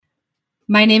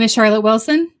My name is Charlotte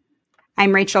Wilson.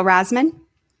 I'm Rachel Rosman.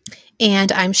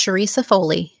 And I'm Sharisa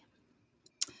Foley.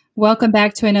 Welcome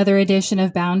back to another edition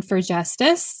of Bound for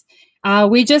Justice.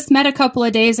 We just met a couple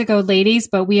of days ago, ladies,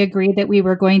 but we agreed that we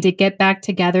were going to get back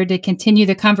together to continue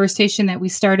the conversation that we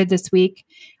started this week.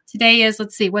 Today is,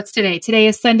 what's today? Today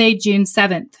is Sunday, June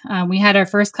 7th. We had our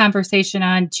first conversation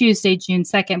on Tuesday, June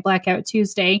 2nd, Blackout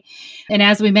Tuesday. And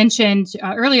as we mentioned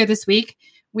earlier this week,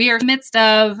 we are in the midst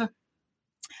of,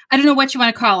 I don't know what you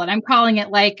want to call it. I'm calling it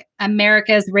like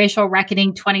America's Racial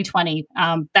Reckoning 2020.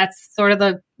 That's sort of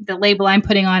the label I'm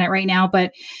putting on it right now.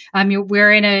 But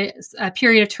we're in a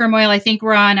period of turmoil. I think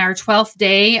we're on our 12th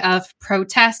day of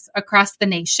protests across the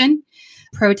nation,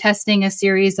 protesting a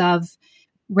series of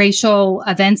racial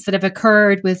events that have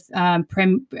occurred with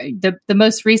the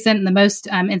most recent and the most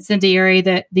incendiary,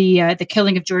 the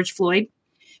killing of George Floyd,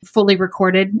 fully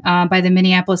recorded by the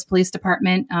Minneapolis Police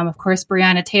Department. Of course,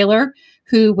 Breonna Taylor,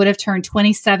 who would have turned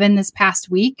 27 this past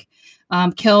week,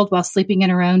 killed while sleeping in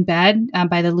her own bed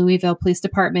by the Louisville Police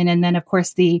Department. And then, of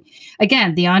course, the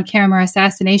on-camera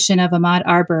assassination of Ahmaud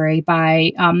Arbery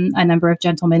by a number of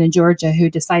gentlemen in Georgia who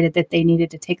decided that they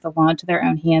needed to take the law into their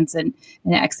own hands and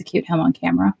execute him on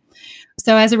camera.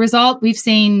 So as a result, we've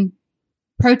seen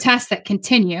protests that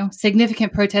continue,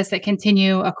 significant protests that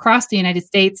continue across the United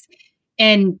States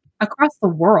and across the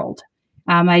world.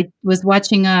 I was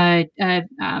watching a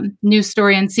news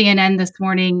story on CNN this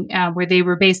morning where they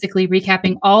were basically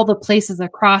recapping all the places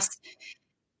across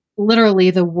literally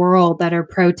the world that are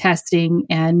protesting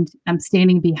and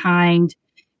standing behind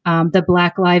the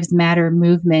Black Lives Matter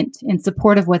movement in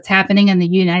support of what's happening in the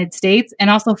United States and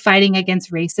also fighting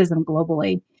against racism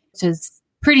globally, which is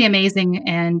pretty amazing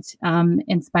and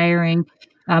inspiring,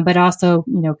 but also,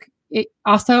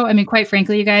 quite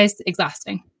frankly, you guys,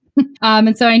 exhausting.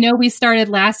 And so I know we started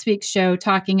last week's show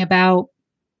talking about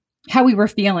how we were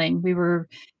feeling. We were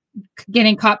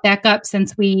getting caught back up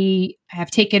since we have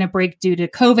taken a break due to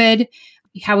COVID,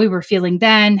 how we were feeling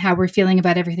then, how we're feeling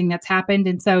about everything that's happened.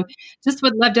 And so just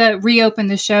would love to reopen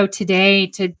the show today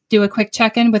to do a quick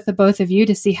check-in with the both of you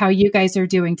to see how you guys are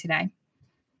doing today.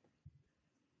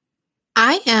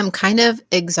 I am kind of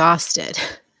exhausted.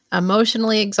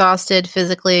 Emotionally exhausted,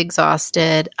 physically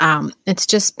exhausted. It's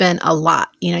just been a lot.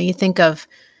 You think of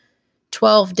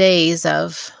 12 days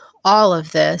of all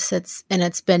of this. It's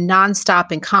been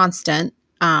nonstop and constant.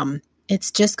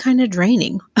 It's just kind of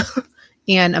draining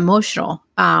and emotional.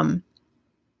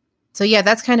 So yeah,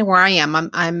 that's kind of where I am.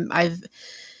 I've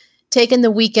taken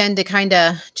the weekend to kind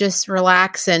of just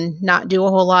relax and not do a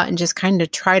whole lot and just kind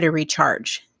of try to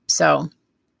recharge. So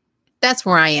that's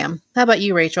where I am. How about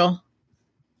you, Rachel?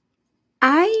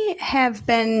 I have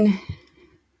been,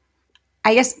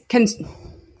 I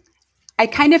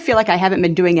kind of feel like I haven't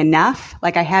been doing enough.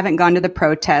 Like I haven't gone to the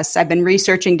protests. I've been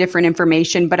researching different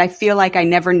information, but I feel like I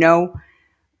never know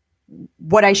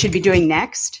what I should be doing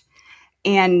next.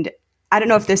 And I don't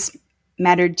know if this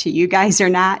mattered to you guys or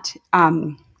not,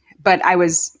 but I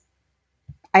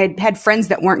had friends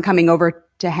that weren't coming over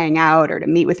to hang out or to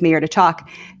meet with me or to talk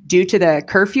due to the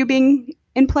curfew being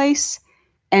in place.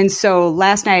 And so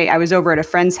last night I was over at a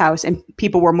friend's house and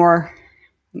people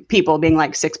being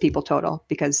like 6 people total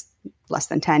because less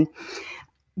than 10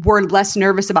 were less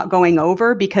nervous about going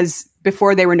over because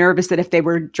before they were nervous that if they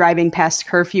were driving past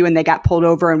curfew and they got pulled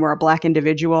over and were a Black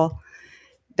individual,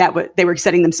 they were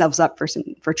setting themselves up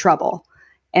for trouble.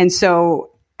 And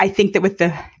so I think that with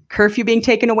the curfew being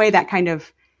taken away, that kind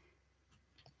of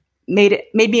made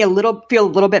me feel a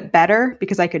little bit better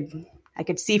because I could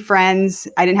see friends.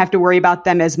 I didn't have to worry about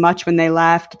them as much when they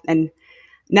left. And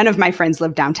none of my friends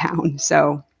lived downtown.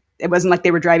 So it wasn't like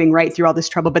they were driving right through all this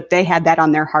trouble, but they had that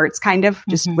on their hearts kind of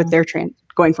just with their train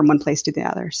going from one place to the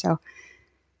other. So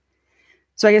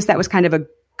I guess that was kind of a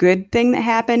good thing that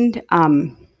happened.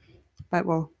 But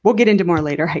we'll get into more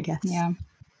later, I guess. Yeah.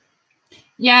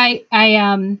 Yeah.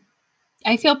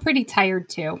 I feel pretty tired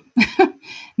too,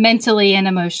 mentally and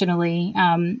emotionally.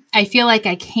 I feel like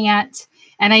I can't,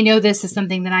 and I know this is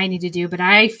something that I need to do, but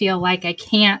I feel like I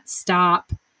can't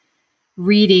stop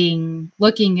reading,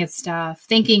 looking at stuff,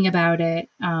 thinking about it,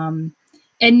 but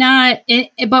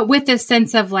with this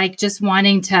sense of like just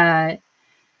wanting to,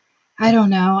 I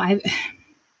don't know,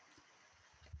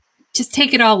 just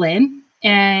take it all in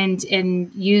and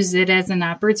use it as an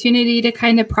opportunity to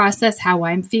kind of process how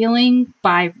I'm feeling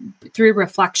through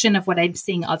reflection of what I'm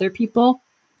seeing other people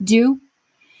do.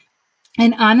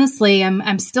 And honestly,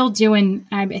 I'm still doing,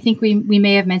 I think we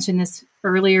may have mentioned this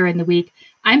earlier in the week.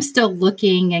 I'm still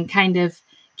looking and kind of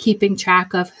keeping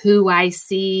track of who I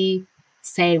see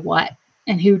say what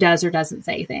and who does or doesn't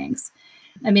say things.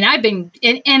 I mean, I've been,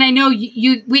 and I know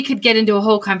we could get into a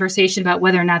whole conversation about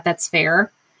whether or not that's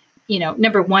fair.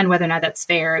 Number one, whether or not that's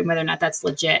fair and whether or not that's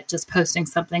legit. Just posting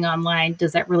something online,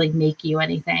 does that really make you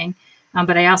anything?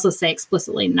 But I also say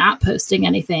explicitly not posting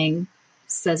anything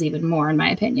says even more, in my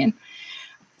opinion.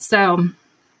 So,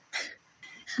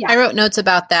 yeah. I wrote notes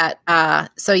about that.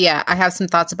 So yeah, I have some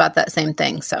thoughts about that same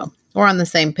thing. So we're on the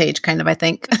same page, kind of, I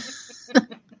think.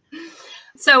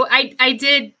 So I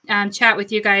did chat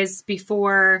with you guys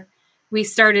before we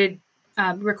started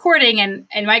recording.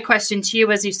 And my question to you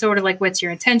was, you sort of like, what's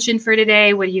your intention for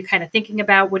today? What are you kind of thinking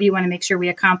about? What do you want to make sure we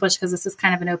accomplish? Because this is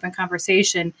kind of an open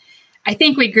conversation. I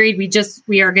think we agreed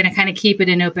we are going to kind of keep it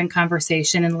an open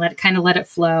conversation and let it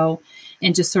flow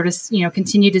and just sort of,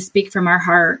 continue to speak from our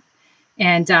heart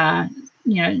and,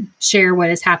 share what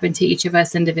has happened to each of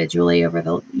us individually over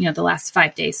the last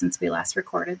 5 days since we last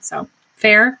recorded. So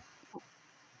fair?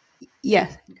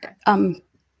 Yeah. Okay.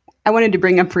 I wanted to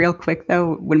bring up real quick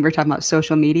though, when we're talking about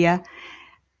social media,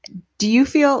 do you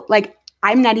feel like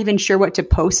I'm not even sure what to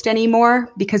post anymore?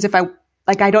 Because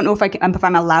I don't know if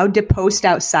I'm allowed to post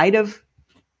outside of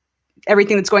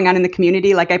everything that's going on in the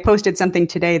community. Like I posted something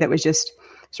today that was just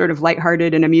sort of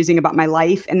lighthearted and amusing about my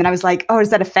life. And then I was like, oh, is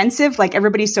that offensive? Like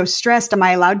everybody's so stressed. Am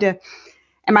I allowed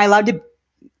to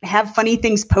have funny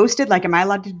things posted? Like, am I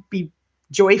allowed to be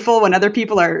joyful when other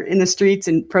people are in the streets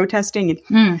and protesting?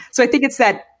 And so I think it's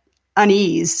that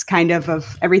unease kind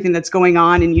of everything that's going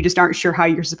on. And you just aren't sure how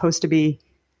you're supposed to be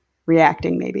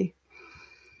reacting, maybe.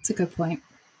 That's a good point.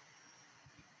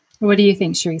 What do you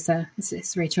think, Sharissa?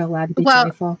 Is Rachel allowed to be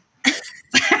joyful?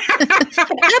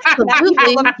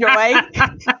 Absolutely. Full of joy.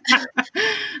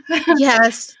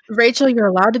 Yes, Rachel, you're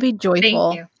allowed to be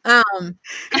joyful. Thank you.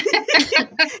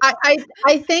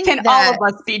 I think Can all of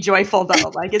us be joyful though?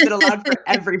 Like, is it allowed for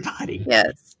everybody?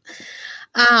 Yes.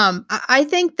 I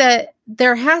think that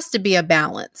there has to be a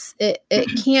balance. It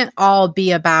can't all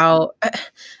be about.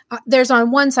 There's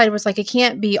on one side where it's like it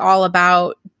can't be all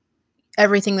about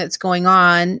everything that's going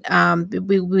on.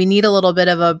 We need a little bit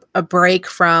of a break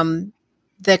from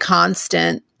the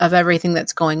constant of everything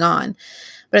that's going on.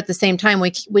 But at the same time,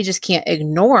 we just can't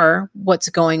ignore what's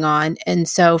going on. And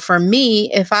so for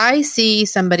me, if I see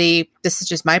somebody, this is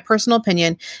just my personal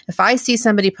opinion, if I see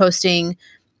somebody posting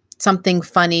something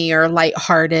funny or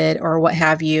lighthearted or what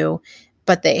have you,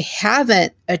 but they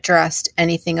haven't addressed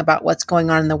anything about what's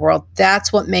going on in the world,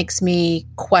 that's what makes me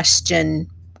question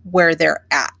where they're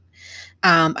at.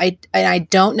 I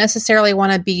don't necessarily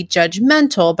want to be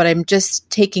judgmental, but I'm just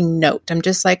taking note. I'm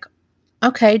just like,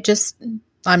 okay,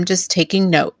 I'm just taking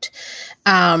note.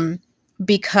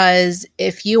 Because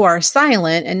if you are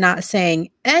silent and not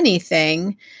saying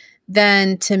anything,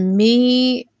 then to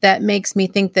me, that makes me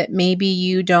think that maybe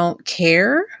you don't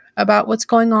care about what's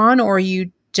going on, or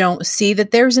you don't see that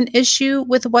there's an issue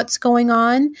with what's going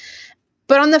on.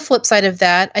 But on the flip side of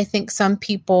that, I think some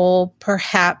people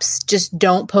perhaps just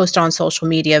don't post on social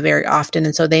media very often.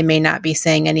 And so they may not be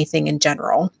saying anything in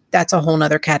general. That's a whole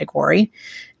nother category.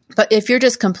 But if you're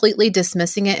just completely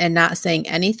dismissing it and not saying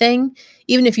anything,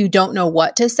 even if you don't know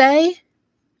what to say,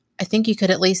 I think you could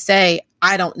at least say,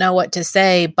 I don't know what to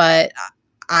say, but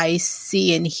I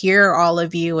see and hear all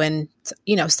of you, and,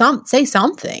 say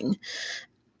something.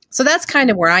 So that's kind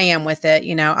of where I am with it.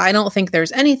 I don't think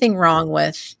there's anything wrong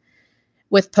with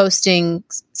posting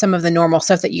some of the normal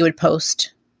stuff that you would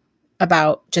post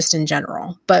about just in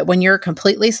general. But when you're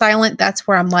completely silent, that's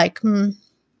where I'm like,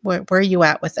 where are you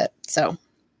at with it? So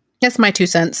that's my 2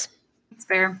 cents. That's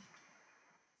fair.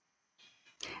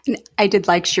 And I did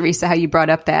like, Sharissa, how you brought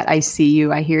up that I see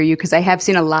you, I hear you, because I have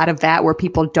seen a lot of that where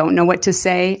people don't know what to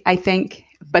say, I think,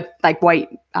 but like white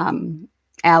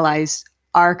allies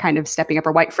are kind of stepping up,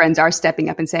 or white friends are stepping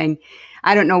up and saying,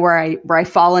 I don't know where I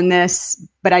fall in this,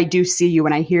 but I do see you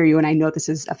and I hear you and I know this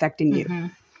is affecting you.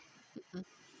 Mm-hmm.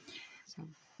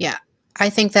 Yeah,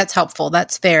 I think that's helpful.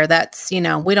 That's fair. That's, we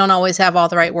don't always have all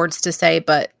the right words to say,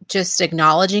 but just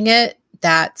acknowledging it,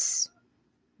 that's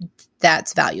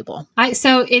valuable.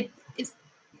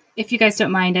 If you guys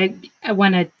don't mind, I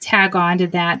want to tag on to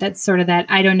that. That's sort of that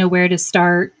I don't know where to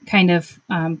start kind of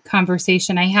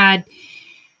conversation. I had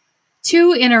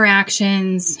 2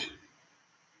 interactions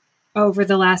over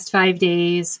the last 5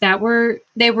 days that were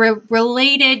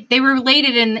related. They were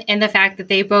related in the fact that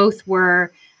they both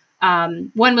were,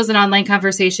 one was an online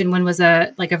conversation, one was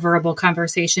a verbal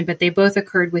conversation, but they both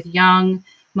occurred with young,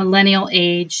 millennial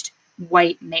aged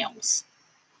white males.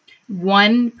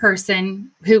 One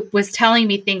person who was telling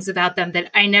me things about them that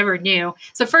I never knew.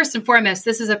 So first and foremost,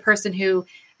 this is a person who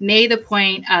made the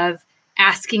point of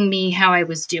asking me how I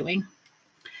was doing,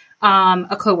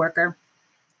 a coworker.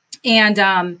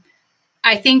 And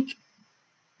I think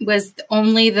was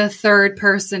only the third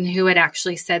person who had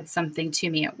actually said something to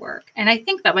me at work. And I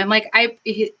think that I'm like,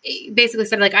 he basically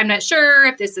said, like, I'm not sure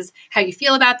if this is how you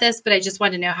feel about this, but I just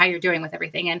want to know how you're doing with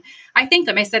everything. And I think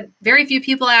them, I said, very few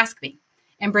people ask me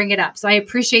and bring it up. So I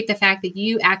appreciate the fact that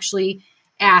you actually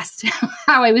asked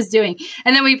how I was doing.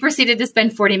 And then we proceeded to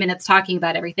spend 40 minutes talking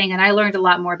about everything. And I learned a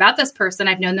lot more about this person.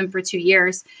 I've known them for 2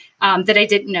 years that I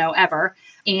didn't know ever.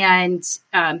 And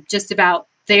just about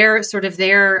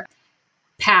their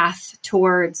path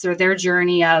towards, or their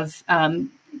journey of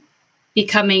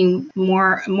becoming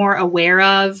more aware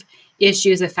of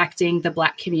issues affecting the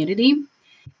Black community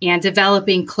and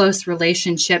developing close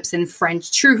relationships and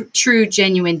true,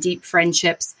 genuine, deep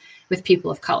friendships with people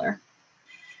of color,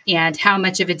 and how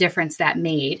much of a difference that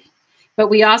made. But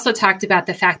we also talked about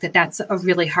the fact that that's a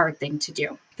really hard thing to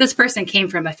do. This person came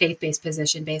from a faith-based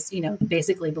position,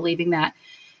 basically believing that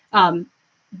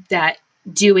that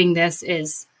doing this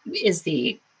is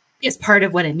part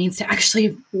of what it means to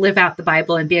actually live out the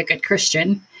Bible and be a good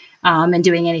Christian. And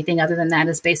doing anything other than that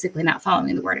is basically not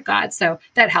following the word of God. So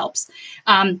that helps.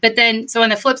 But then, so on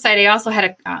the flip side, I also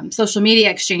had a social media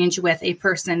exchange with a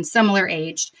person similar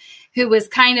aged who was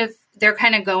they're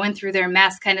kind of going through their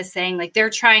mess, kind of saying like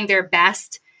they're trying their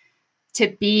best to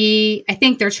be, I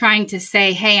think they're trying to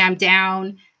say, hey, I'm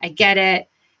down. I get it.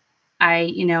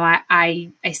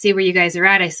 I see where you guys are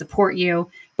at. I support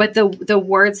you. But the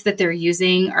words that they're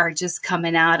using are just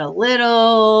coming out a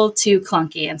little too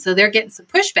clunky. And so they're getting some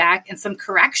pushback and some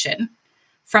correction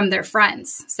from their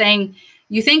friends saying,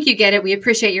 you think you get it. We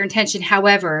appreciate your intention.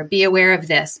 However, be aware of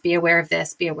this, be aware of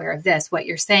this, be aware of this. What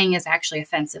you're saying is actually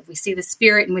offensive. We see the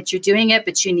spirit in which you're doing it,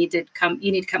 but you need to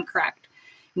come correct.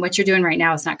 And what you're doing right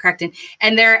now is not correct.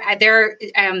 And they're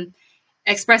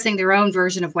expressing their own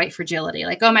version of white fragility.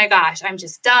 Like, oh my gosh, I'm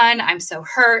just done. I'm so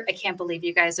hurt. I can't believe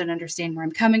you guys don't understand where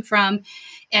I'm coming from.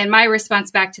 And my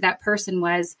response back to that person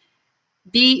was,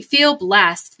 feel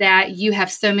blessed that you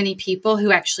have so many people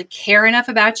who actually care enough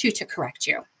about you to correct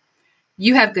you.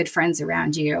 You have good friends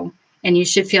around you, and you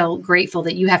should feel grateful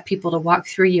that you have people to walk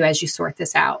through you as you sort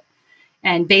this out.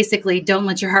 And basically, don't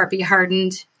let your heart be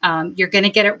hardened. You're going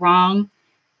to get it wrong.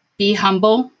 Be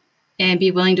humble and be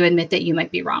willing to admit that you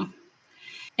might be wrong.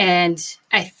 And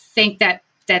I think that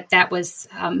was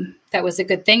a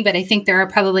good thing. But I think there are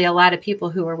probably a lot of people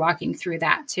who are walking through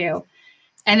that too.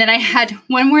 And then I had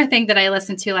one more thing that I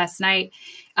listened to last night.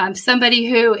 Somebody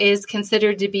who is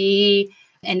considered to be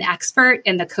an expert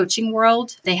in the coaching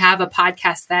world. They have a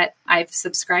podcast that I've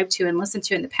subscribed to and listened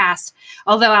to in the past.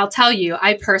 Although I'll tell you,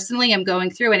 I personally am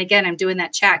going through, and again, I'm doing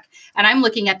that check, and I'm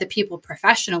looking at the people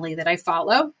professionally that I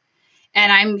follow.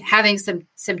 And I'm having some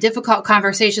difficult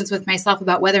conversations with myself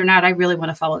about whether or not I really want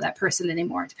to follow that person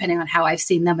anymore, depending on how I've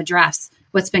seen them address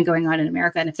what's been going on in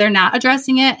America. And if they're not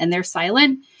addressing it and they're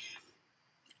silent,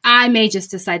 I may just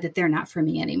decide that they're not for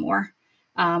me anymore.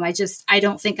 I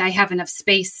don't think I have enough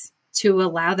space to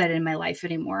allow that in my life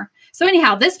anymore. So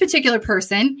anyhow, this particular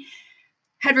person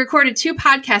had recorded 2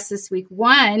 podcasts this week.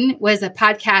 One was a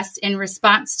podcast in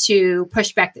response to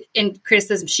pushback and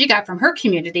criticism she got from her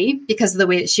community because of the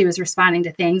way that she was responding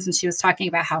to things. And she was talking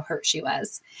about how hurt she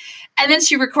was. And then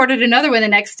she recorded another one the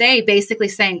next day, basically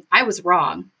saying, I was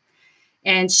wrong.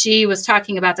 And she was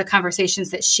talking about the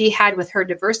conversations that she had with her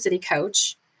diversity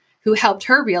coach, who helped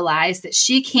her realize that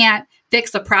she can't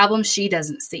fix a problem she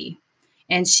doesn't see.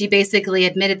 And she basically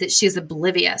admitted that she's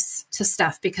oblivious to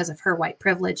stuff because of her white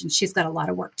privilege, and she's got a lot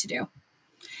of work to do.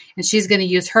 And she's going to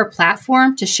use her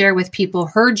platform to share with people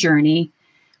her journey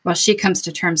while she comes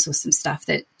to terms with some stuff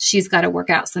that she's got to work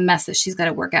out, some mess that she's got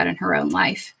to work out in her own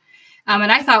life.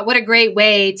 And I thought, what a great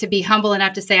way to be humble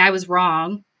enough to say, I was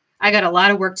wrong. I got a lot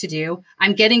of work to do.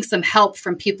 I'm getting some help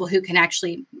from people who can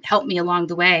actually help me along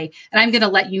the way. And I'm going to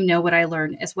let you know what I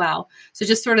learned as well. So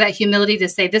just sort of that humility to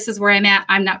say, this is where I'm at.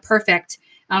 I'm not perfect,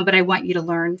 but I want you to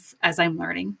learn as I'm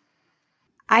learning.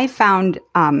 I found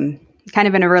kind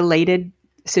of in a related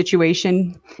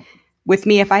situation with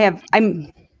me, I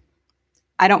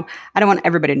don't want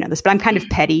everybody to know this, but I'm kind of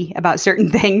petty about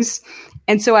certain things.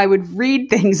 And so I would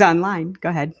read things online. Go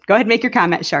ahead, make your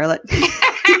comment, Charlotte.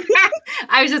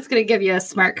 I was just going to give you a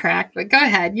smart crack, but go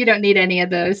ahead. You don't need any of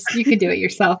those. You can do it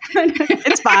yourself.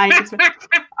 It's fine.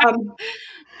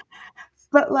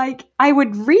 But like, I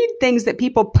would read things that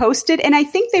people posted, and I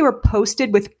think they were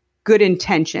posted with good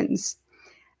intentions.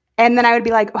 And then I would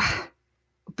be like, oh,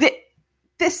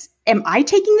 am I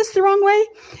taking this the wrong way?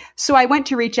 So I went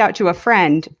to reach out to a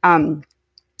friend, and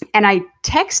I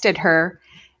texted her,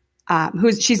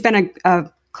 she's been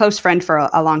a close friend for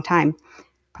a long time.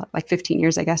 Like 15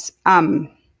 years, I guess.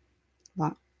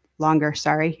 longer,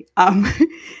 sorry.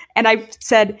 And I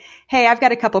said, hey, I've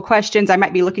got a couple questions. I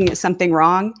might be looking at something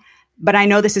wrong, but I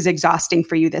know this is exhausting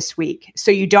for you this week.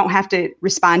 So you don't have to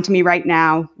respond to me right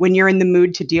now. When you're in the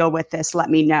mood to deal with this, let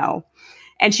me know.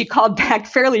 And she called back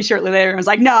fairly shortly later and was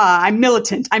like, nah, I'm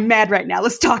militant. I'm mad right now.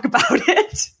 Let's talk about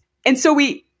it. And so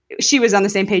she was on the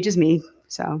same page as me.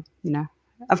 So,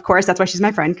 of course, that's why she's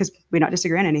my friend, because we don't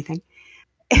disagree on anything.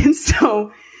 And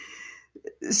so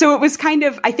it was kind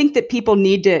of, I think that people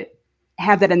need to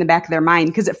have that in the back of their mind.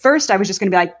 Because at first I was just going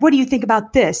to be like, what do you think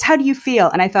about this? How do you feel?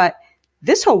 And I thought,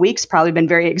 this whole week's probably been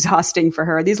very exhausting for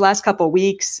her. These last couple of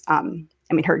weeks,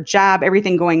 her job,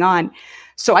 everything going on.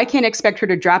 So I can't expect her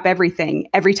to drop everything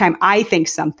every time I think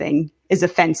something is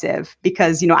offensive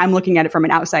because, I'm looking at it from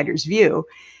an outsider's view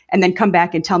and then come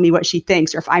back and tell me what she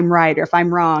thinks or if I'm right or if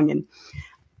I'm wrong. And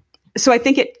so I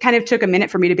think it kind of took a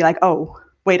minute for me to be like, oh,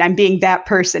 wait, I'm being that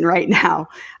person right now.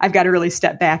 I've got to really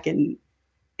step back and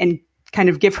kind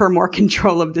of give her more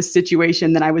control of the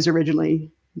situation than I was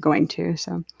originally going to.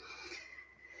 So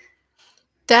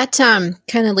that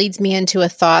kind of leads me into a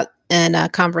thought and a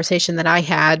conversation that I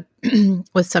had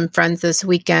with some friends this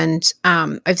weekend.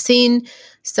 I've seen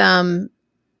some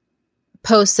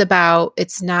posts about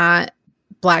it's not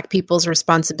Black people's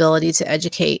responsibility to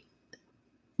educate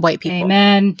white people.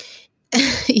 Amen.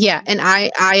 Yeah. And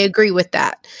I agree with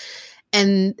that.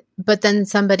 But then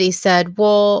somebody said,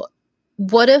 well,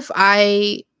 what if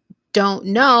I don't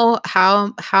know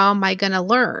how am I going to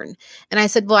learn? And I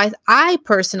said, well, I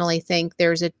personally think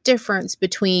there's a difference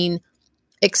between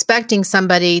expecting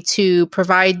somebody to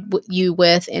provide you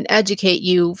with and educate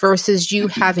you versus you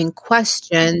having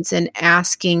questions and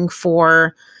asking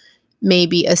for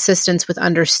maybe assistance with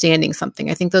understanding something.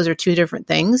 I think those are two different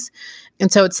things.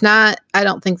 And so I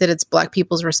don't think that it's Black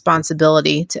people's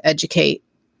responsibility to educate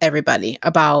everybody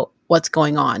about what's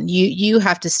going on. You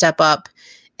have to step up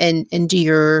and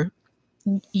do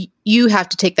you have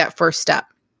to take that first step.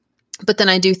 But then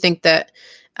I do think that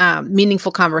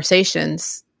meaningful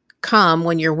conversations come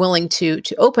when you're willing to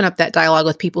open up that dialogue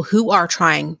with people who are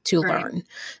trying to learn.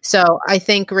 So I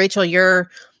think, Rachel, your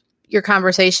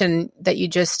conversation that you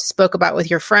just spoke about with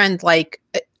your friend, like,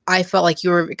 I felt like you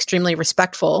were extremely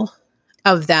respectful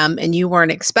of them and you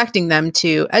weren't expecting them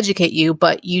to educate you,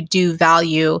 but you do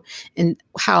value in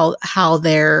how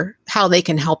they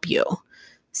can help you.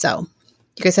 So do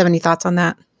you guys have any thoughts on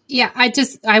that? Yeah,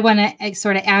 I want to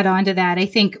sort of add on to that. I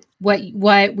think what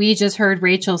we just heard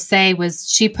Rachel say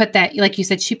was she put that, like you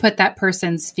said, she put that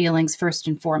person's feelings first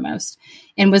and foremost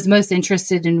and was most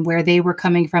interested in where they were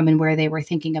coming from and where they were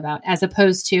thinking about, as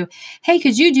opposed to, hey,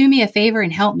 could you do me a favor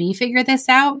and help me figure this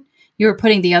out? You were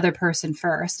putting the other person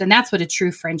first. And that's what a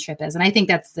true friendship is. And I think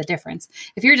that's the difference.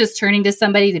 If you're just turning to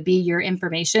somebody to be your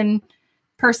information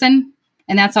person,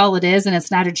 and that's all it is, and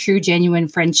it's not a true, genuine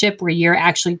friendship where you're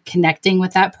actually connecting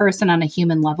with that person on a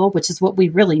human level, which is what we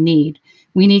really need.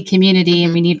 We need community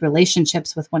and we need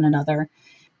relationships with one another.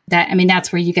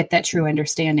 That's where you get that true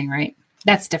understanding, right?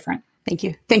 That's different. Thank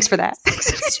you. Thanks for that.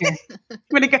 Sure.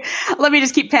 Let me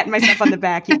just keep patting myself on the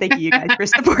back. Thank you guys for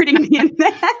supporting me in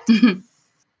that.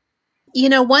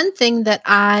 One thing that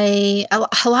a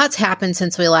lot's happened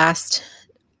since we last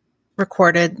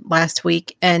recorded last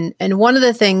week. And one of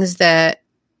the things that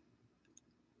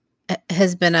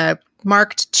has been a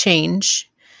marked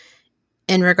change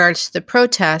in regards to the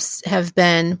protests have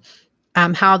been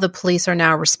how the police are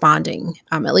now responding,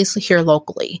 at least here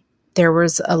locally. There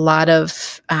was a lot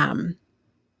of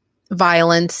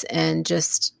violence and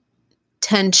just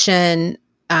tension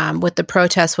with the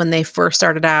protests when they first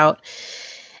started out.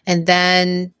 And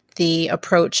then the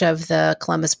approach of the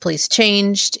Columbus police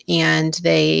changed and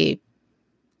they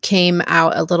came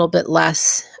out a little bit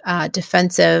less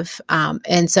defensive.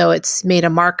 And so it's made a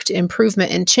marked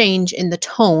improvement and change in the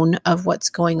tone of what's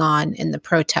going on in the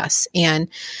protests. And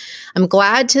I'm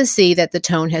glad to see that the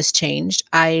tone has changed.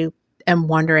 I am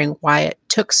wondering why it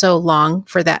took so long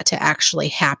for that to actually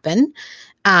happen.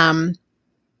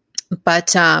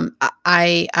 But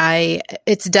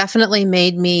it's definitely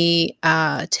made me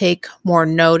take more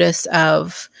notice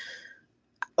of,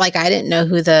 like, I didn't know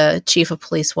who the chief of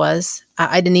police was.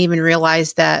 I didn't even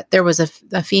realize that there was a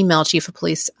female chief of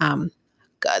police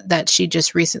that she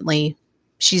just recently,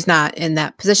 she's not in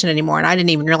that position anymore. And I didn't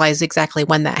even realize exactly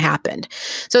when that happened.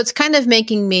 So it's kind of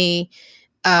making me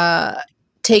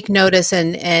take notice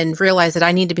and realize that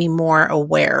I need to be more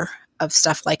aware of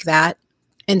stuff like that.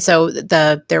 And so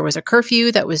there was a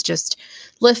curfew that was just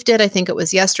lifted. I think it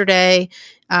was yesterday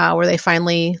where they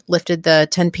finally lifted the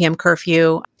 10 p.m.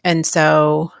 curfew. And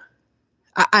so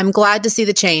I'm glad to see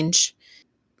the change.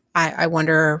 I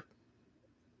wonder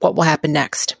what will happen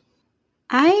next.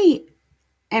 I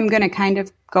am going to kind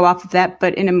of go off of that,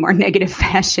 but in a more negative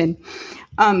fashion.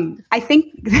 I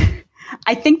think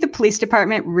the police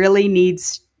department really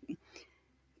needs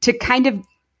to kind of,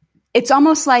 it's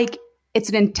almost like it's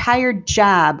an entire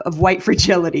job of white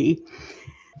fragility.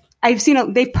 I've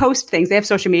seen, they post things, they have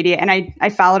social media, and I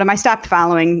followed them. I stopped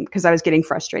following because I was getting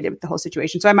frustrated with the whole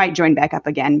situation. So I might join back up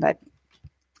again, but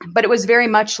it was very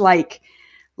much like,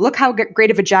 look how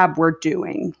great of a job we're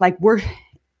doing. Like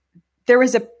there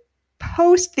was a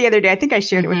post the other day, I think I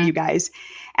shared it with you guys,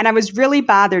 and I was really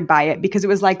bothered by it because it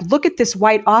was like, look at this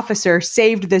white officer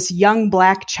saved this young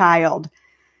Black child.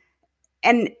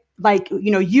 And like,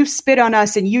 you spit on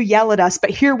us and you yell at us, but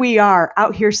here we are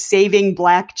out here saving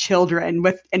Black children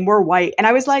and we're white. And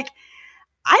I was like,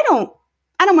 I don't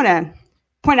want to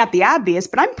point out the obvious,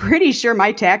 but I'm pretty sure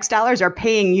my tax dollars are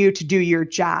paying you to do your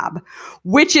job,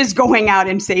 which is going out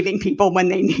and saving people when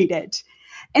they need it.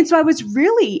 And so I was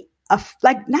really I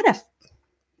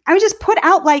was just put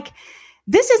out like,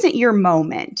 this isn't your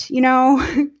moment,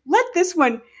 let this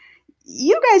one,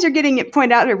 you guys are getting it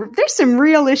pointed out. There's some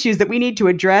real issues that we need to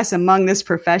address among this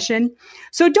profession.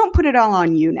 So don't put it all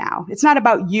on you now. It's not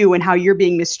about you and how you're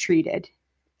being mistreated.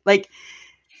 Like,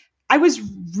 I was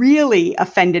really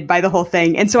offended by the whole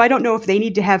thing. And so I don't know if they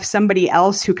need to have somebody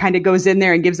else who kind of goes in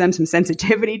there and gives them some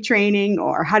sensitivity training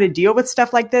or how to deal with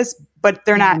stuff like this, but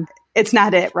they're not, it's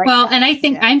not it, right? Well, and I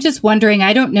think I'm just wondering,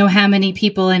 I don't know how many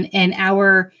people in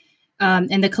our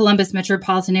in the Columbus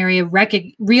metropolitan area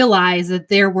realize that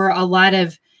there were a lot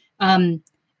of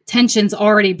tensions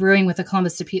already brewing with the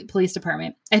Columbus Police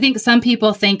Department. I think some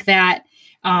people think that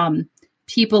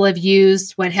people have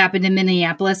used what happened in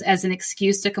Minneapolis as an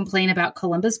excuse to complain about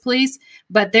Columbus police,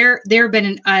 but there have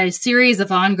been a series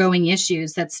of ongoing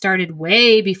issues that started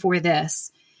way before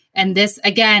this. And this,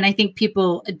 again, I think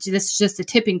this is just a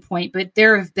tipping point, but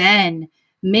there have been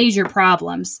major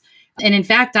problems. And in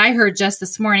fact, I heard just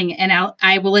this morning, and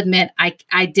I will admit, I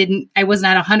was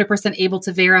not 100% able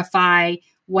to verify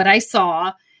what I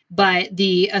saw, but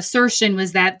the assertion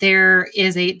was that I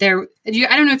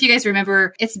don't know if you guys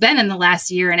remember, it's been in the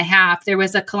last year and a half, there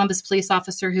was a Columbus police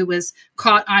officer who was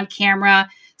caught on camera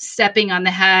stepping on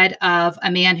the head of a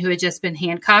man who had just been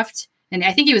handcuffed. And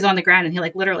I think he was on the ground and he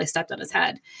literally stepped on his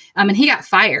head. And he got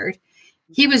fired.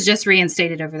 He was just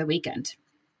reinstated over the weekend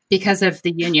because of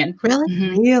the union. Really?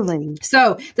 Mm-hmm. Really?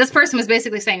 So this person was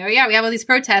basically saying, oh yeah, we have all these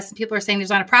protests and people are saying there's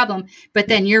not a problem, but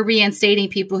then you're reinstating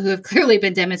people who have clearly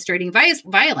been demonstrating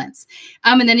violence.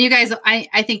 And then you guys,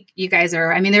 I think you guys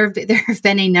are, there have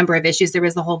been a number of issues. There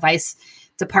was the whole vice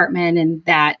department and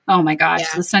that, oh my gosh,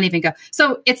 let's not even go.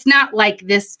 So it's not like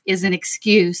this is an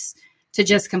excuse to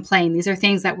just complain. These are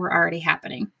things that were already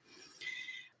happening.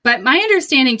 But my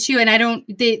understanding too, and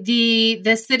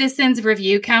the Citizens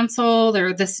Review Council,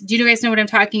 or this, do you guys know what I'm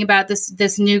talking about?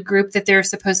 This new group that they're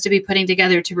supposed to be putting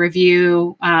together to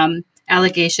review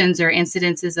allegations or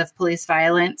incidences of police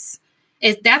violence.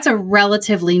 That's a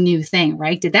relatively new thing,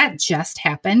 right? Did that just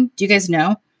happen? Do you guys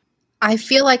know? I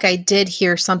feel like I did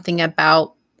hear something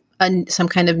about some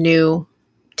kind of new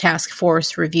task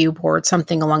force review board,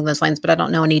 something along those lines, but I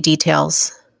don't know any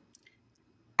details.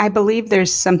 I believe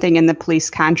there's something in the police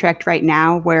contract right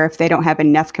now where if they don't have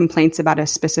enough complaints about a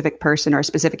specific person or a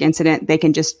specific incident, they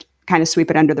can just kind of sweep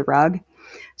it under the rug.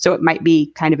 So it might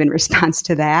be kind of in response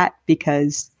to that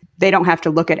because they don't have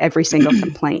to look at every single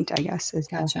complaint, I guess.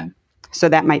 Gotcha. So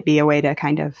that might be a way to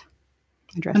kind of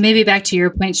address well, maybe back to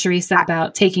your point, Sharisa,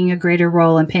 about taking a greater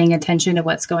role and paying attention to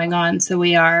what's going on. So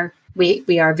we are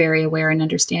very aware and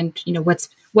understand,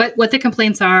 what the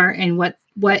complaints are and what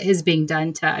is being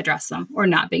done to address them or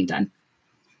not being done.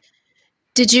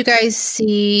 Did you guys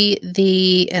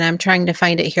see and I'm trying to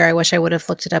find it here. I wish I would have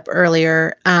looked it up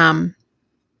earlier.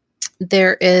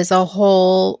 There's a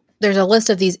list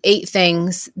of these 8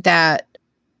 things that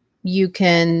you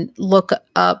can look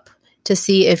up to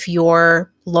see if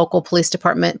your local police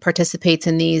department participates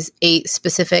in these 8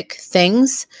 specific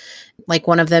things, like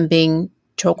one of them being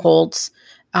chokeholds,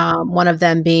 one of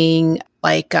them being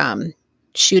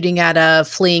shooting at a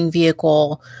fleeing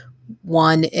vehicle.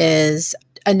 One is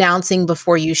announcing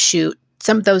before you shoot.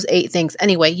 Some of those 8 things.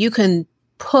 Anyway, you can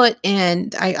put in,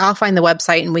 I'll find the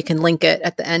website and we can link it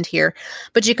at the end here,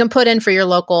 but you can put in for your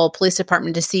local police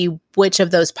department to see which of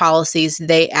those policies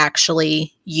they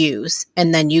actually use.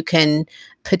 And then you can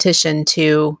petition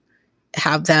to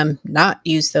have them not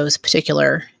use those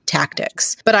particular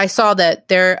tactics. But I saw that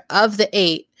of the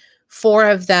 8, 4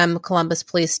 of them Columbus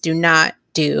police do not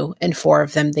do, and 4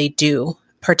 of them they do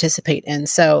participate in.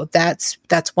 So that's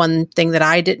one thing that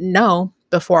I didn't know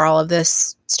before all of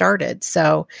this started.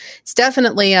 So it's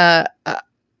definitely I've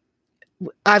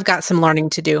got some learning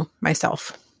to do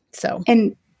myself. So,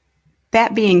 and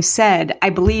That being said, I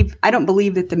don't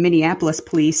believe that the Minneapolis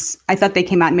police, I thought they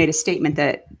came out and made a statement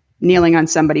that kneeling on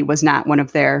somebody was not one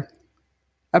of their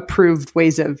approved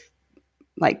ways of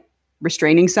like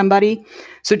restraining somebody.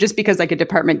 So just because like a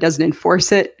department doesn't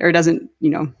enforce it or doesn't,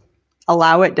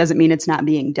 allow it doesn't mean it's not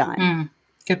being done.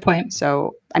 Good point.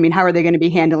 So, I mean, how are they going to be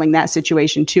handling that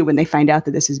situation too when they find out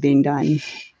that this is being done?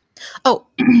 Oh,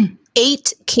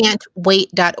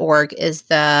 8can'twait.org is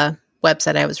the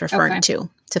website I was referring to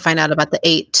find out about the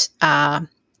 8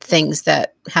 things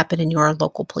that happen in your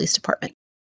local police department.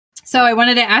 So I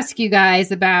wanted to ask you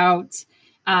guys about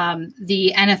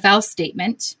the NFL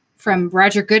statement from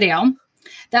Roger Goodale.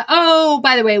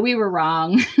 By the way, we were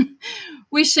wrong.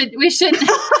 we should.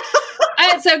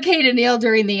 It's okay to kneel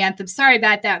during the anthem. Sorry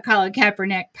about that, Colin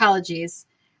Kaepernick. Apologies.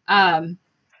 What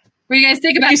do you guys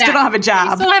think about that? You still don't have a job.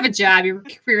 You still have a job. Your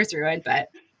career's ruined, but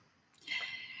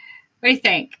what do you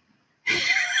think?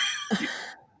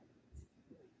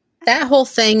 That whole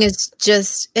thing is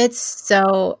just, it's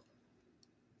so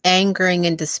angering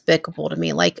and despicable to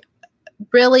me. Like,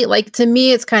 really, like, to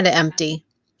me, it's kind of empty.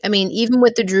 I mean, even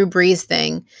with the Drew Brees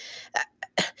thing,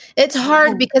 it's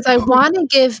hard because I want to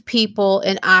give people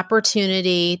an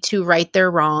opportunity to right their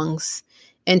wrongs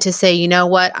and to say, you know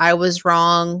what, I was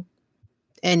wrong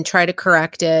and try to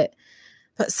correct it.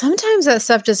 But sometimes that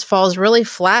stuff just falls really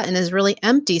flat and is really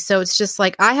empty. So it's just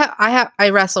like, I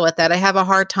wrestle with that. I have a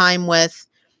hard time with,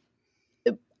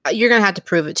 you're going to have to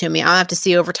prove it to me. I'll have to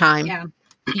see over time. Yeah.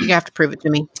 You have to prove it to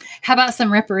me. How about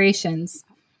some reparations?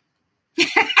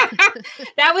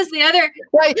 That was the other.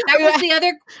 Right. Are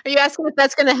you asking if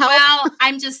that's going to help? Well,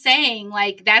 I'm just saying,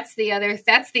 like, that's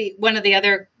one of the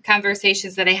other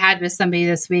conversations that I had with somebody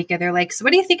this week. And they're like, so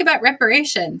what do you think about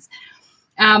reparations?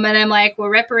 And I'm like, well,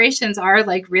 reparations are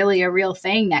like really a real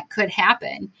thing that could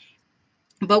happen.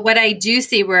 But what I do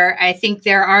see where I think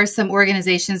there are some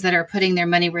organizations that are putting their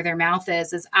money where their mouth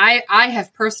is I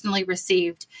have personally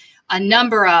received a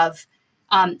number of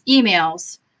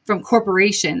emails from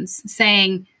corporations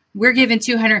saying, we're giving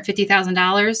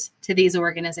 $250,000 to these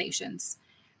organizations.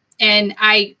 And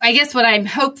I guess what I'm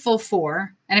hopeful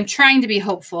for, and I'm trying to be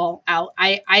hopeful,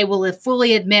 I will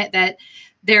fully admit that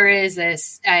there is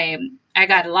I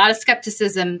got a lot of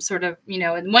skepticism sort of,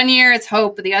 in one year it's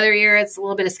hope, but the other year it's a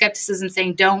little bit of skepticism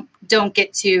saying, don't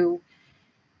get too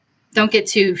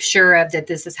sure of that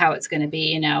this is how it's going to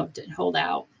be, hold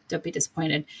out. Don't be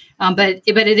disappointed. But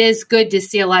it is good to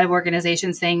see a lot of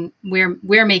organizations saying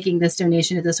we're making this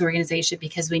donation to this organization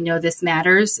because we know this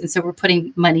matters. And so we're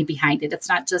putting money behind it. It's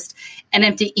not just an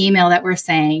empty email that we're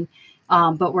saying,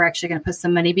 but we're actually going to put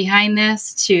some money behind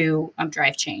this to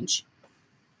drive change.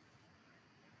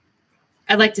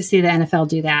 I'd like to see the NFL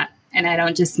do that. And I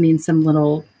don't just mean some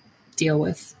little deal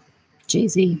with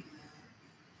Jay-Z.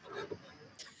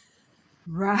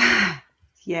 Right.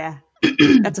 Yeah.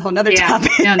 That's a whole nother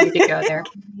topic. We don't need to go there.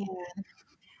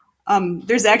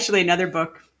 There's actually another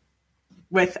book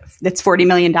that's $40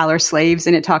 million Slaves,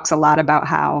 and it talks a lot about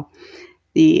how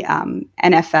the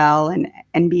NFL and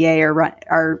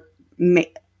NBA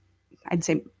I'd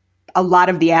say a lot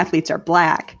of the athletes are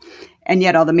Black, and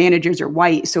yet all the managers are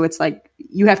white. So it's like,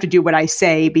 you have to do what I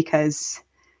say because,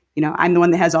 I'm the one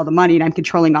that has all the money and I'm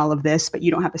controlling all of this, but you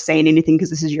don't have to say anything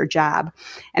because this is your job.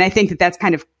 And I think that that's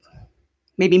kind of,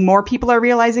 maybe more people are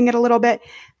realizing it a little bit,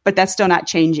 but that's still not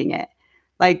changing it.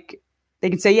 Like, they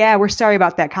can say, yeah, we're sorry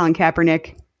about that, Colin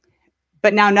Kaepernick,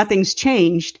 but now nothing's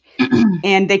changed.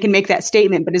 And they can make that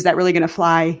statement, but is that really going to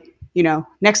fly?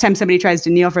 Next time somebody tries to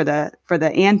kneel for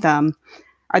the anthem,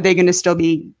 are they going to still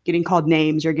be getting called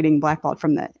names or getting blackballed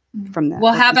from the?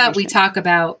 Well, how about we talk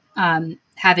about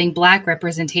having Black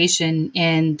representation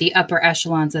in the upper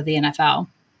echelons of the NFL?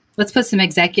 Let's put some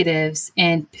executives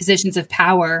in positions of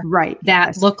power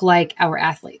that look like our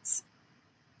athletes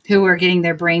who are getting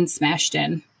their brains smashed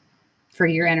in for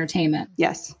your entertainment.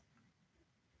 Yes.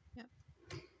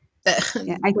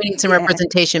 We need some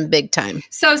representation big time.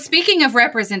 So speaking of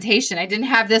representation, I didn't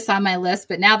have this on my list,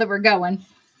 but now that we're going.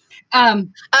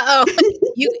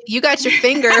 You got your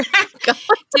finger.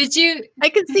 Did you? I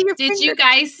can see your Did finger. you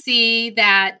guys see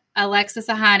that Alexis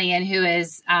Ohanian,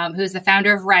 who's the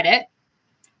founder of Reddit,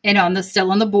 and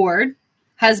still on the board,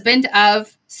 husband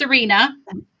of Serena?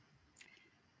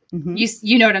 Mm-hmm.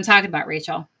 You know what I'm talking about,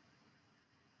 Rachel.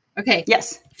 Okay.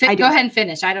 Yes. Go ahead and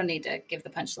finish. I don't need to give the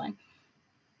punchline.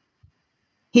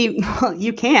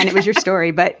 You can. It was your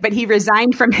story, but he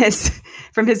resigned from his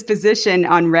position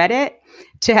on Reddit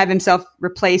to have himself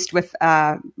replaced with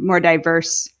a more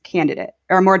diverse candidate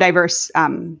or a more diverse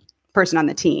person on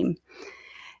the team.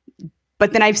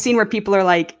 But then I've seen where people are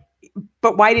like,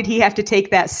 but why did he have to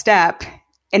take that step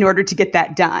in order to get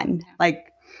that done?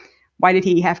 Like, why did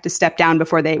he have to step down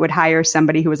before they would hire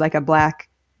somebody who was like a Black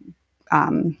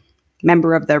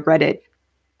member of the Reddit,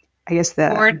 I guess the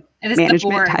board. management. The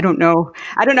board. I don't know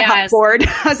how board.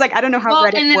 I was like, I don't know how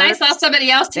Reddit and then works. I saw somebody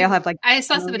else. They'll have like, I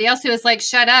saw somebody else who was like,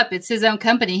 shut up. It's his own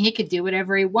company. He could do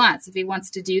whatever he wants. If he wants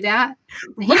to do that,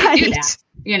 he can do that,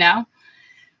 you know?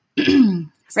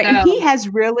 Right. And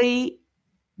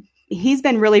he's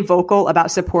been really vocal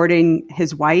about supporting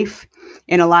his wife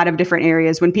in a lot of different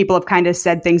areas. When people have kind of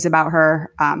said things about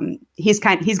her, he's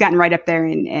gotten right up there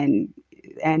and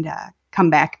come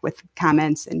back with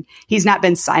comments, and he's not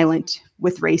been silent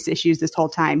with race issues this whole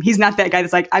time. He's not that guy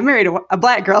that's like, I married a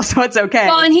Black girl, so it's okay.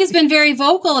 Well, and he's been very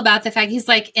vocal about the fact, he's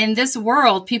like, in this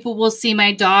world, people will see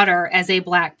my daughter as a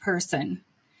Black person.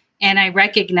 And I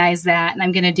recognize that, and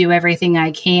I'm going to do everything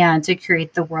I can to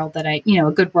create the world that a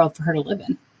good world for her to live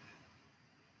in.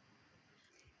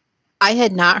 I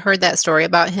had not heard that story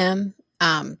about him.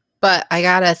 But I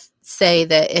got to say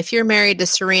that if you're married to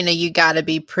Serena, you got to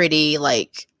be pretty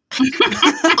like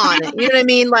on it. You know what I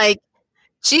mean? Like,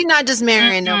 she's not just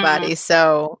marrying nobody.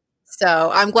 So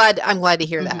I'm glad to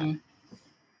hear that.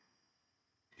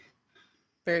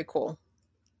 Very cool.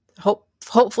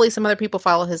 Hopefully some other people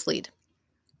follow his lead.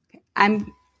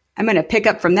 I'm going to pick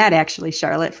up from that, actually,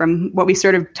 Charlotte, from what we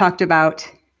sort of talked about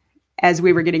as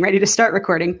we were getting ready to start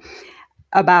recording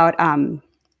about,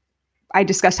 I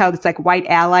discussed how it's like white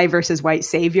ally versus white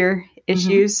savior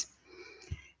issues.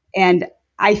 And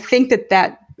I think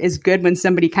that is good when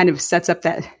somebody kind of sets up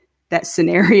that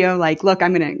scenario, like, look,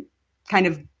 I'm going to kind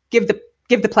of give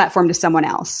the platform to someone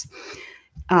else.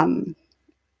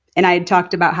 And I had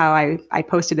talked about how I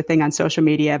posted a thing on social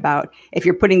media about if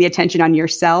you're putting the attention on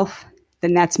yourself,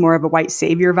 then that's more of a white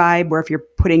savior vibe, where if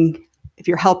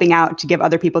you're helping out to give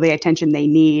other people the attention they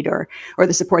need or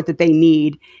the support that they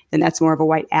need, then that's more of a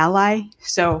white ally.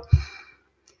 So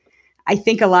I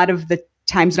think a lot of the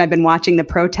times when I've been watching the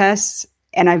protests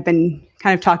and I've been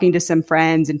kind of talking to some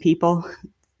friends and people,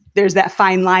 there's that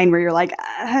fine line where you're like,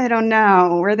 I don't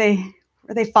know, where they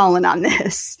falling on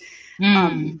this?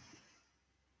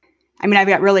 I mean, I've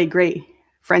got really great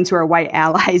friends who are white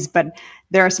allies, but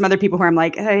there are some other people who I'm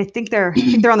like, I think they're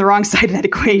on the wrong side of that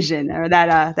equation or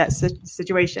that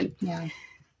situation. Yeah.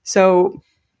 So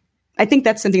I think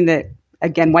that's something that,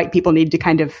 again, white people need to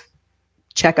kind of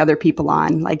check other people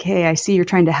on. Like, hey, I see you're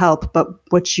trying to help, but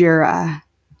what's your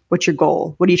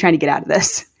goal? What are you trying to get out of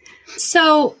this?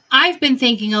 So I've been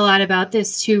thinking a lot about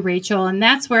this too, Rachel, and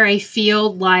that's where I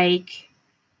feel like,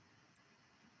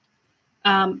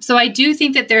 so I do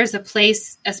think that there's a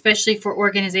place, especially for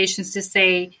organizations, to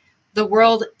say the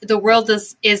world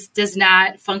does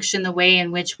not function the way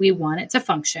in which we want it to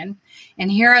function. And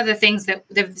here are the things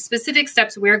the specific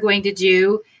steps we're going to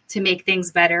do to make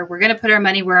things better. We're going to put our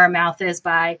money where our mouth is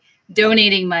by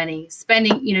donating money,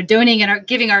 spending, donating and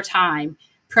giving our time,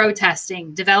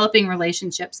 protesting, developing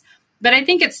relationships. But I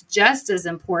think it's just as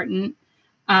important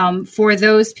for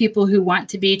those people who want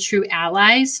to be true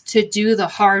allies to do the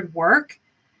hard work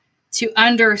to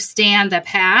understand the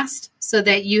past so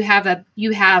that you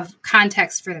have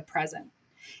context for the present.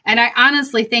 And I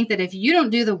honestly think that if you don't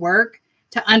do the work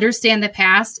to understand the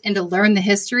past and to learn the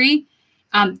history,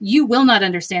 you will not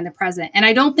understand the present. And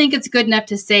I don't think it's good enough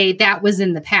to say that was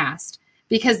in the past,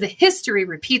 because the history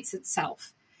repeats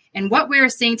itself. And what we're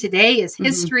seeing today is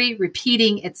history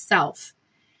repeating itself.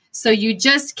 So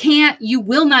you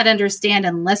will not understand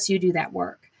unless you do that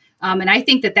work. And I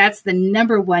think that that's the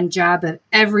number one job of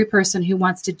every person who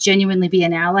wants to genuinely be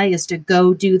an ally, is to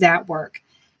go do that work.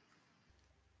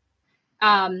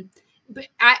 But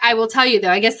I will tell you, though,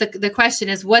 I guess the question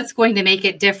is, what's going to make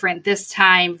it different this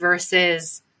time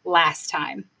versus last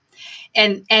time?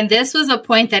 And this was a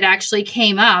point that actually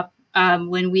came up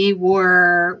when we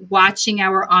were watching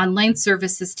our online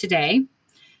services today.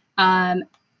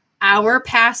 Our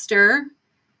pastor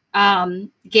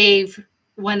gave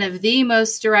one of the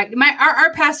most direct.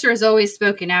 Our pastor has always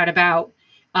spoken out about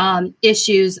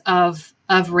issues of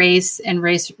race and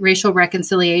racial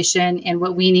reconciliation and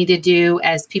what we need to do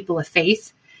as people of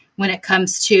faith when it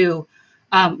comes to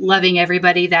loving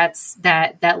everybody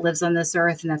that lives on this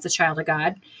earth and that's a child of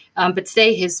God. But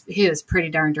today he is pretty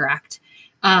darn direct.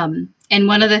 And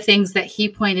one of the things that he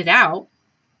pointed out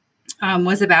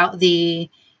was about the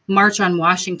March on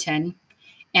Washington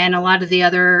and a lot of the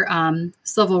other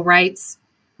civil rights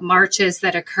marches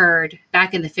that occurred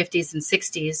back in the 50s and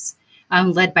 60s,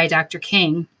 led by Dr.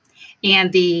 King,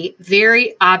 and the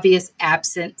very obvious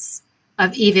absence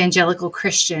of evangelical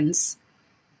Christians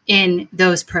in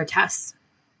those protests.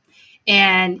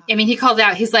 And I mean, he called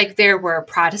out, he's like, there were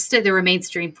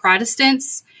mainstream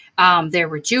Protestants, There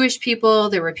were Jewish people.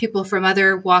 There were people from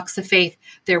other walks of faith.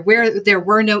 There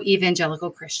were no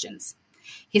evangelical Christians.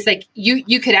 He's like,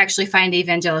 you could actually find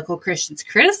evangelical Christians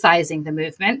criticizing the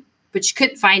movement, but you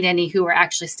couldn't find any who were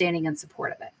actually standing in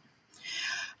support of it.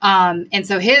 And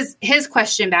so his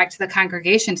question back to the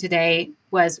congregation today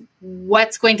was,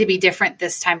 what's going to be different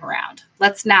this time around?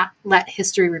 Let's not let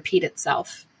history repeat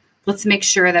itself. Let's make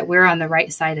sure that we're on the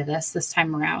right side of this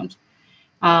time around.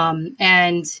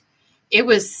 And it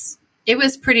was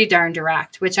pretty darn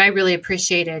direct, which I really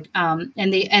appreciated.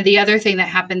 And the other thing that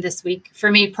happened this week for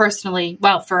me personally,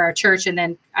 well, for our church, and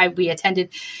then we attended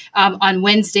on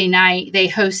Wednesday night, they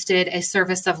hosted a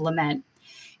service of lament.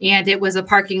 And it was a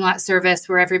parking lot service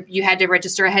where you had to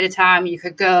register ahead of time. You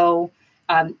could go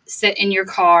sit in your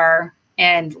car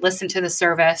and listen to the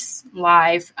service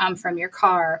live from your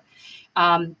car.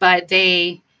 But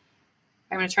I'm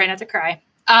going to try not to cry.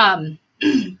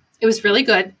 It was really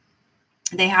good.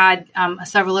 They had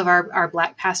several of our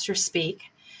Black pastors speak.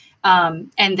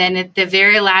 And then the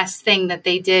very last thing that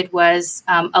they did was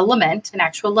a lament, an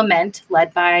actual lament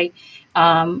led by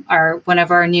one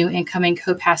of our new incoming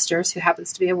co-pastors, who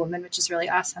happens to be a woman, which is really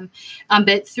awesome.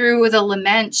 But through the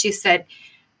lament, she said,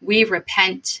 "We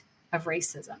repent of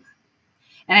racism."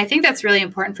 And I think that's really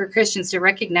important for Christians to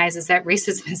recognize, is that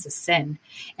racism is a sin,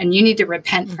 and you need to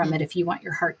repent from it if you want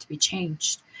your heart to be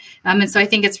changed. And so I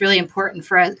think it's really important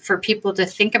for people to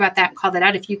think about that and call that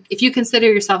out. If you consider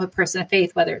yourself a person of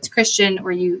faith, whether it's Christian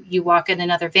or you walk in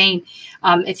another vein,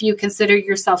 if you consider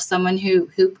yourself someone who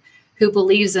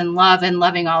believes in love and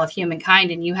loving all of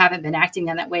humankind, and you haven't been acting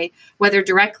in that way, whether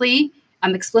directly,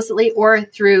 explicitly, or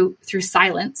through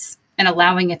silence and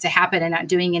allowing it to happen and not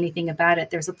doing anything about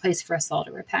it, there's a place for us all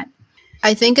to repent.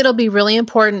 I think it'll be really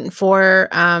important for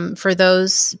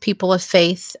those people of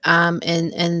faith and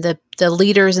the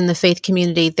leaders in the faith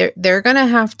community. They're going to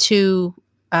have to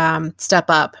step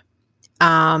up.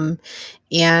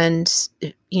 And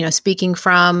speaking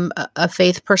from a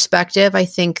faith perspective, I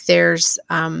think there's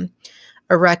a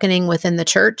reckoning within the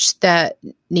church that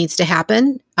needs to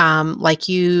happen. Like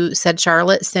you said,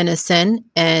 Charlotte, sin is sin,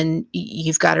 and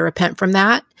you've got to repent from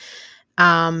that.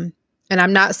 And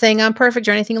I'm not saying I'm perfect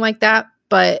or anything like that,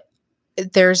 but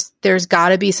there's got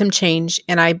to be some change.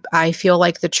 And I feel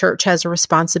like the church has a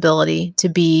responsibility to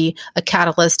be a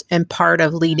catalyst and part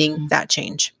of leading that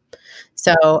change.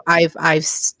 So I've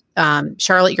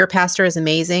Charlotte, your pastor is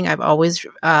amazing. I've always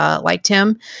liked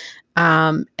him.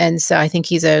 And so I think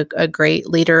he's a great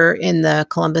leader in the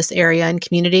Columbus area and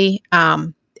community.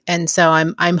 And so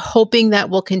I'm hoping that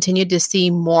we'll continue to see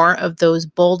more of those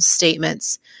bold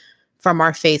statements from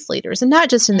our faith leaders, and not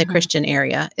just in the Christian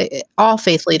area. All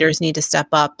faith leaders need to step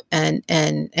up and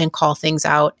call things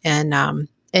out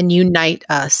and unite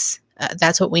us.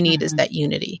 That's what we need, is that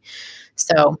unity.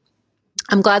 So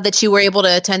I'm glad that you were able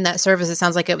to attend that service. It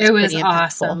sounds like it was pretty impactful.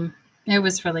 Awesome. It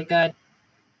was really good.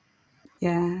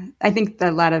 Yeah, I think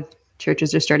that a lot of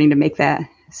churches are starting to make that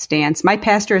stance. My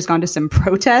pastor has gone to some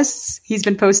protests. He's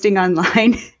been posting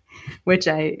online, which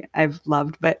I've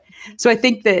loved. But so I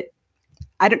think that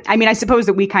I suppose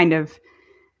that we kind of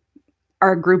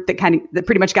are a group that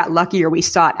pretty much got lucky, or we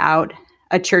sought out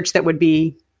a church that would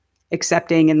be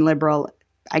accepting and liberal.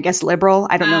 I guess liberal.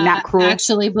 I don't know, not cruel.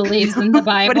 Actually believes in the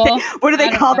Bible. what do they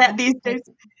call that these days?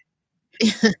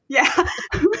 Yeah,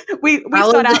 we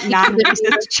sought out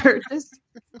non-racist churches,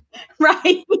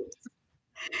 right?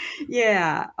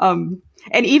 Yeah,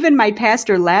 and even my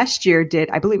pastor last year did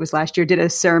a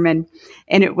sermon,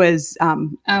 and it was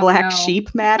Black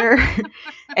Sheep Matter,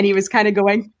 and he was kind of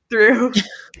going through,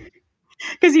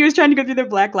 because he was trying to go through the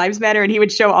Black Lives Matter, and he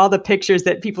would show all the pictures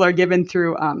that people are given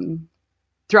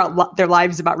throughout their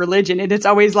lives about religion. And it's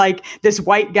always like this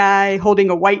white guy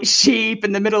holding a white sheep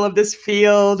in the middle of this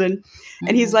field. And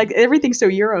he's like, everything's so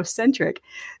Eurocentric.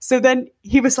 So then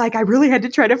he was like, I really had to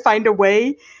try to find a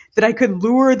way that I could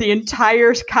lure the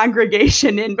entire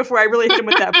congregation in before I really hit him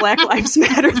with that Black Lives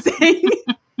Matter thing.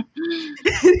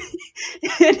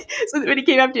 And so when he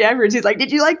came up to afterwards, he's like,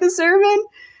 did you like the sermon?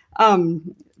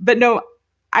 But no,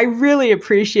 I really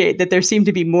appreciate that there seem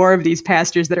to be more of these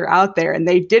pastors that are out there. And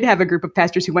they did have a group of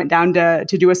pastors who went down to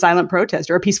do a silent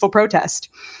protest or a peaceful protest.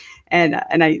 And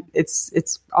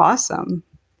it's awesome.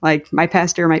 Like, my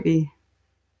pastor might be,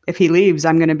 if he leaves,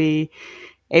 I'm going to be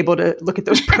able to look at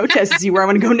those protests and see where I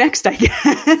want to go next, I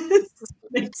guess.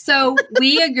 So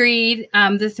we agreed,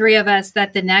 the three of us,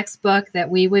 that the next book that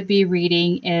we would be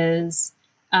reading is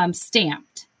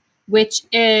Stamped, which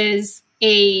is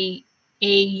a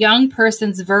young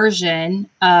person's version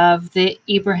of the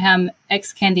Ibram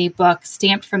X. Kendi book,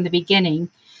 Stamped from the Beginning.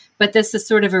 But this is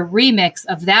sort of a remix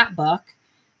of that book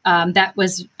That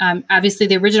was obviously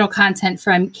the original content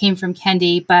came from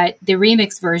Kendi, but the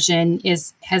remix version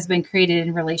has been created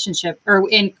in relationship or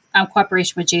in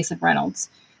cooperation with Jason Reynolds,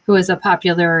 who is a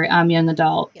popular young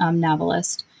adult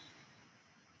novelist.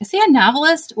 Is he a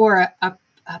novelist or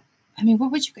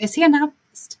is he a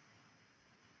novelist?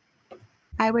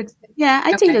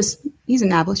 I'd say he's a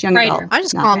novelist, young writer. adult. I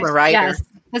just call him a writer. Yes,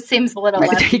 that seems a little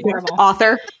less formal.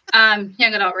 Author. Young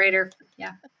adult writer.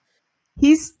 Yeah.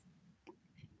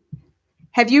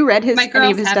 Have you read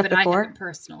any of his stuff but before? I haven't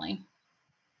personally.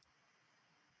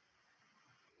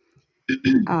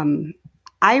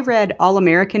 I read All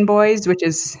American Boys, which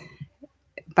is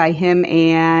by him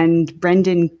and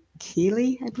Brendan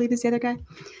Keeley, I believe is the other guy.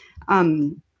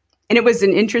 And it was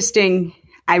an interesting,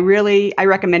 I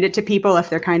recommend it to people if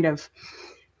they're kind of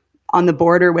on the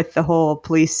border with the whole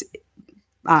police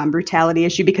brutality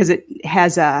issue, because it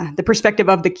has the perspective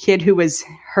of the kid who was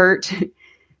hurt,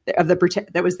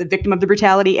 that was the victim of the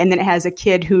brutality, and then it has a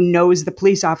kid who knows the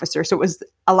police officer. So it was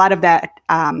a lot of that.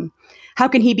 How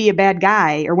can he be a bad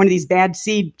guy or one of these bad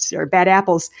seeds or bad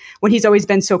apples when he's always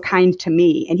been so kind to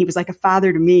me and he was like a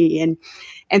father to me,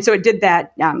 and so it did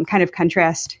that kind of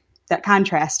contrast,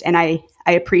 and I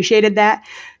appreciated that.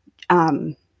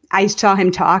 I saw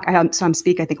him talk. I saw him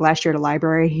speak, I think, last year at a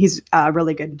library. He's a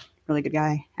really good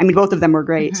guy. I mean, both of them were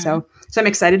great. Mm-hmm. So I'm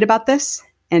excited about this.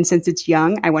 And since it's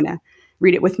young, I want to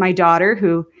read it with my daughter,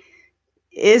 who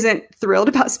isn't thrilled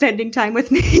about spending time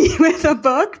with me with a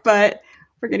book, but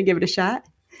we're going to give it a shot.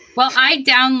 Well, I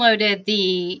downloaded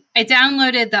the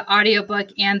audiobook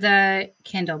and the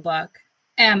Kindle book.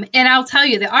 And I'll tell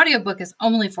you, the audiobook is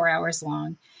only 4 hours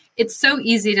long. It's so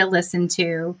easy to listen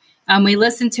to. We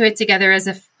listened to it together as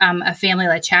a family,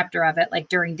 like chapter of it, like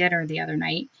during dinner the other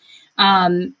night.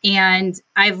 And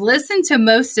I've listened to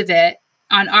most of it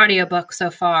on audiobook so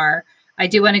far. I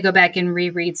do want to go back and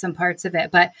reread some parts of it,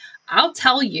 but I'll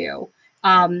tell you,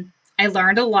 I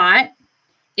learned a lot.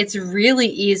 It's really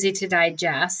easy to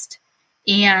digest,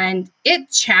 and it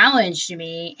challenged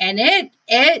me. And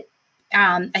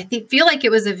I feel like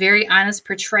it was a very honest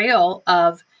portrayal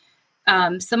of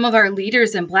some of our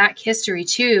leaders in Black history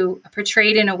too,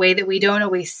 portrayed in a way that we don't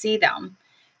always see them,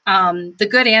 the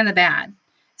good and the bad.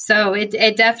 So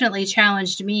it definitely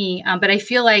challenged me, but I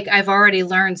feel like I've already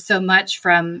learned so much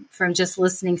from just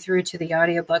listening through to the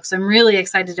audiobook. So I'm really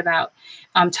excited about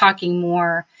talking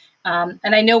more. And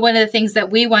I know one of the things that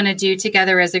we want to do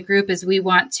together as a group is we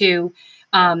want to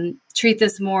treat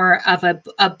this more of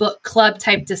a book club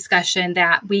type discussion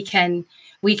that we can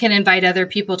invite other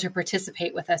people to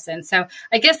participate with us in. So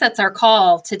I guess that's our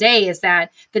call today, is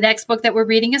that the next book that we're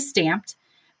reading is Stamped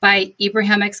by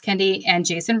Ibram X. Kendi and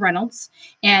Jason Reynolds.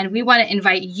 And we want to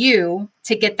invite you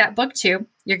to get that book too.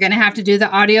 You're going to have to do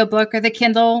the audiobook or the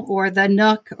Kindle or the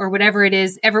Nook or whatever it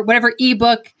is, whatever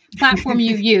ebook platform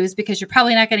you use, because you're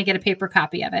probably not going to get a paper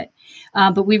copy of it.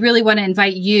 But we really want to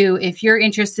invite you, if you're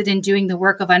interested in doing the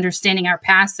work of understanding our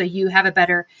past so you have a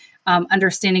better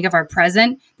understanding of our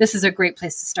present, this is a great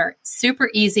place to start. Super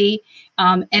easy.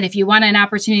 And if you want an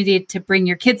opportunity to bring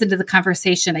your kids into the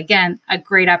conversation, again, a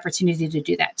great opportunity to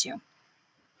do that too.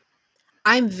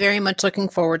 I'm very much looking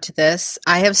forward to this.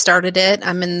 I have started it.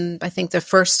 I'm in, I think, the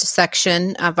first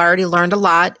section. I've already learned a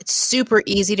lot. It's super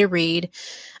easy to read.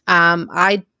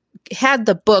 I had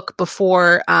the book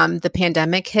before the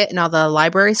pandemic hit and all the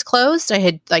libraries closed. I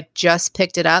had just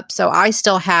picked it up. So I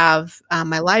still have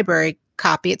my library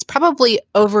copy. It's probably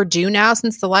overdue now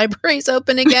since the library's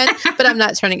open again, but I'm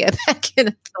not trying to get back in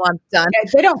until I'm done. Yeah,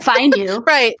 they don't find you.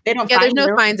 Right. They don't there's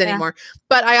no fines anymore.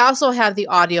 But I also have the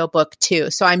audiobook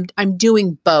too. So I'm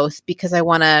doing both because I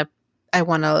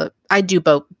do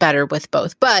both better with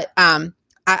both. But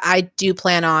I do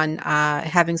plan on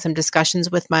having some discussions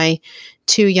with my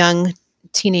two young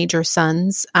teenager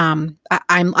sons. I'm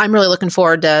really looking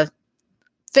forward to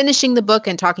finishing the book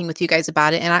and talking with you guys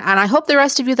about it. And I hope the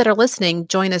rest of you that are listening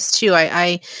join us too.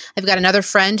 I've got another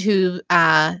friend who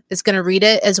is going to read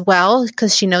it as well,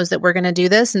 because she knows that we're going to do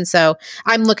this. And so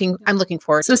I'm looking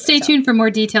forward to it. So stay tuned for more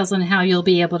details on how you'll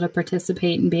be able to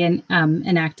participate and be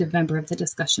an active member of the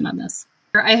discussion on this.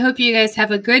 I hope you guys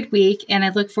have a good week, and I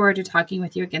look forward to talking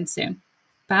with you again soon.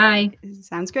 Bye.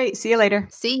 Sounds great. See you later.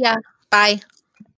 See ya. Bye.